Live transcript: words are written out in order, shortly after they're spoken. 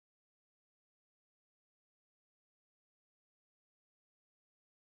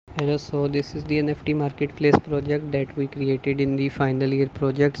Hello, so this is the NFT marketplace project that we created in the final year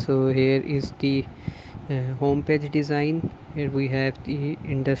project. So here is the homepage design. Here we have the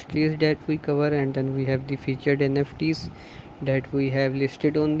industries that we cover, and then we have the featured NFTs that we have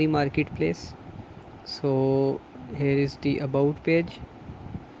listed on the marketplace. So here is the about page,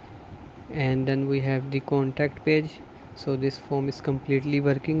 and then we have the contact page. So this form is completely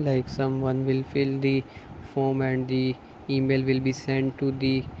working, like someone will fill the form and the email will be sent to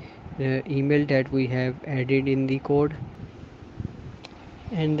the email that we have added in the code.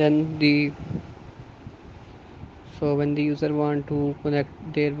 And then the so when the user want to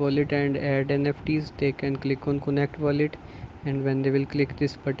connect their wallet and add NFTs, they can click on connect wallet, and when they will click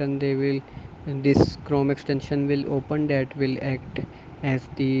this button, they will this Chrome extension will open that will act as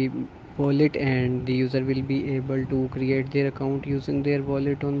the wallet, and the user will be able to create their account using their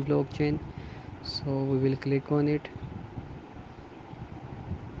wallet on blockchain. So we will click on it.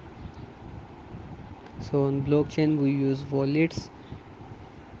 So on blockchain we use wallets,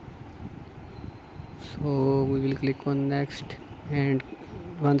 so we will click on next. And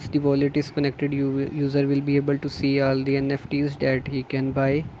once the wallet is connected, user will be able to see all the NFTs that he can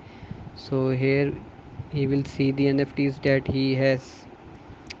buy. So here he will see the NFTs that he has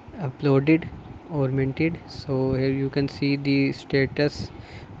uploaded or minted. So here you can see the status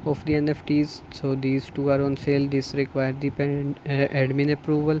of the NFTs. So these two are on sale. This require the admin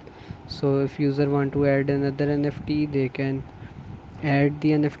approval. So if user want to add another NFT, they can add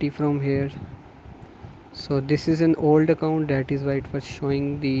the NFT from here. So this is an old account, that is why it was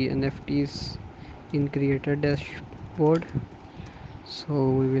showing the NFTs in creator dashboard. So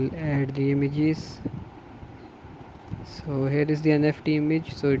we will add the images. So here is the NFT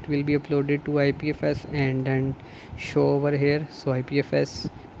image, so it will be uploaded to IPFS and then show over here. So IPFS,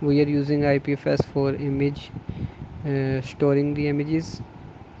 we are using IPFS for image storing the images.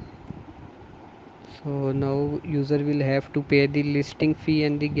 So now user will have to pay the listing fee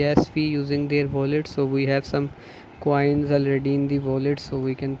and the gas fee using their wallet. So we have some coins already in the wallet, so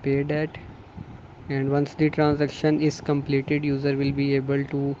we can pay that. And once the transaction is completed, user will be able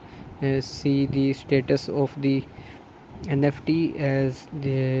to see the status of the NFT, as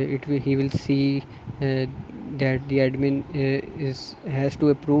he will see that the admin is has to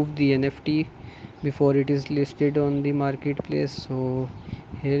approve the NFT before it is listed on the marketplace. So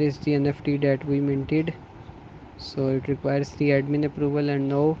here is the NFT that we minted, so it requires the admin approval. And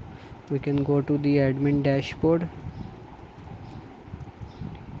now we can go to the admin dashboard.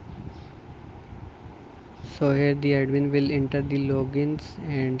 So here the admin will enter the logins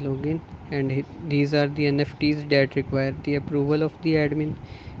and login, and these are the NFTs that require the approval of the admin,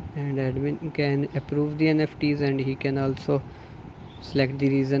 and admin can approve the NFTs, and he can also select the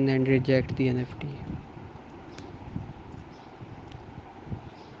reason and reject the NFT.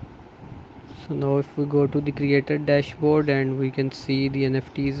 So now if we go to the creator dashboard, and we can see the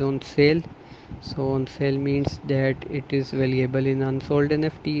NFTs on sale. So on sale means that it is valuable in unsold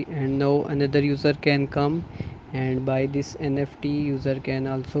NFT, and now another user can come and buy this NFT. User can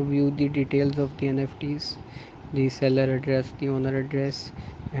also view the details of the NFTs, the seller address, the owner address,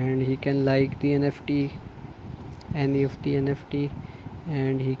 and he can like the NFT, any of the NFT,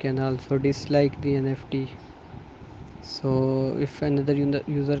 and he can also dislike the NFT. So if another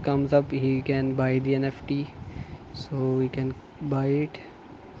user comes up, he can buy the NFT, so we can buy it.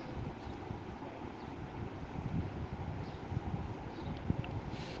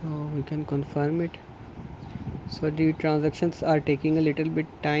 So we can confirm it. So the transactions are taking a little bit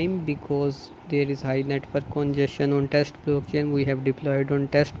time because there is high network congestion on test blockchain. We have deployed on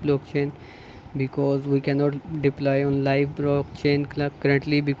test blockchain because we cannot deploy on live blockchain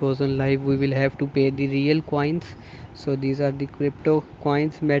currently, because on live we will have to pay the real coins. So these are the crypto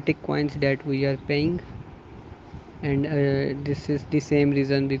coins, matic coins, that we are paying. And this is the same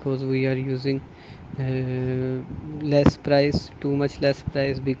reason, because we are using less price, too much less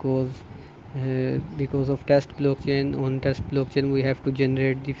price, because of test blockchain. On test blockchain we have to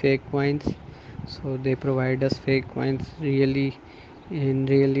generate the fake coins, so they provide us fake coins really in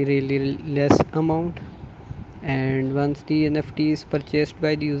really less amount. And once the NFT is purchased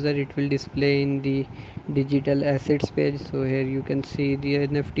by the user, it will display in the digital assets page. So here you can see the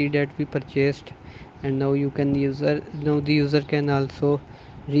NFT that we purchased, and now the user can also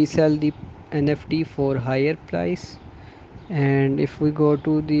resell the NFT for higher price. And if we go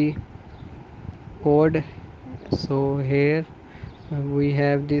to the code, so here we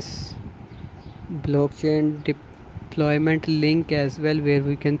have this blockchain deployment link as well, where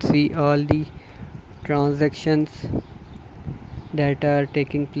we can see all the transactions that are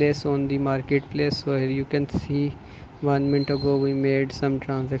taking place on the marketplace. So here you can see 1 minute ago we made some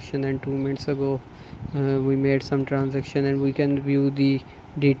transaction, and 2 minutes ago we made some transaction, and we can view the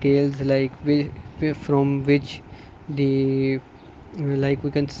details like from which the like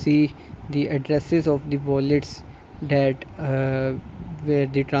we can see the addresses of the wallets that where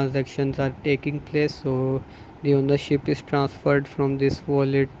the transactions are taking place. So the ownership is transferred from this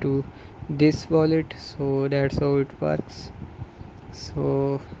wallet to this wallet. So that's how it works.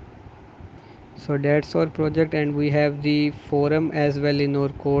 So so that's our project, and we have the forum as well in our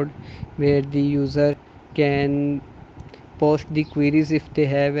code, where the user can post the queries if they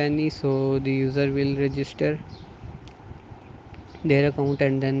have any. So the user will register their account,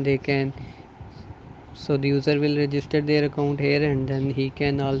 and then they can so the user will register their account here, and then he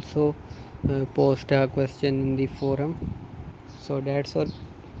can also post a question in the forum. So that's our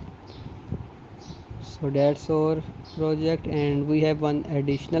so that's our project, and we have one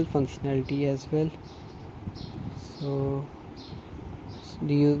additional functionality as well. So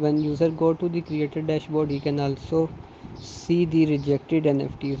when user go to the creator dashboard, he can also see the rejected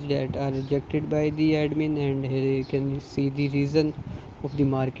NFTs that are rejected by the admin, and he can see the reason of the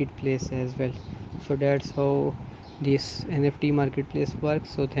marketplace as well. So that's how this NFT marketplace works.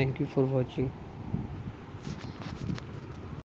 So thank you for watching.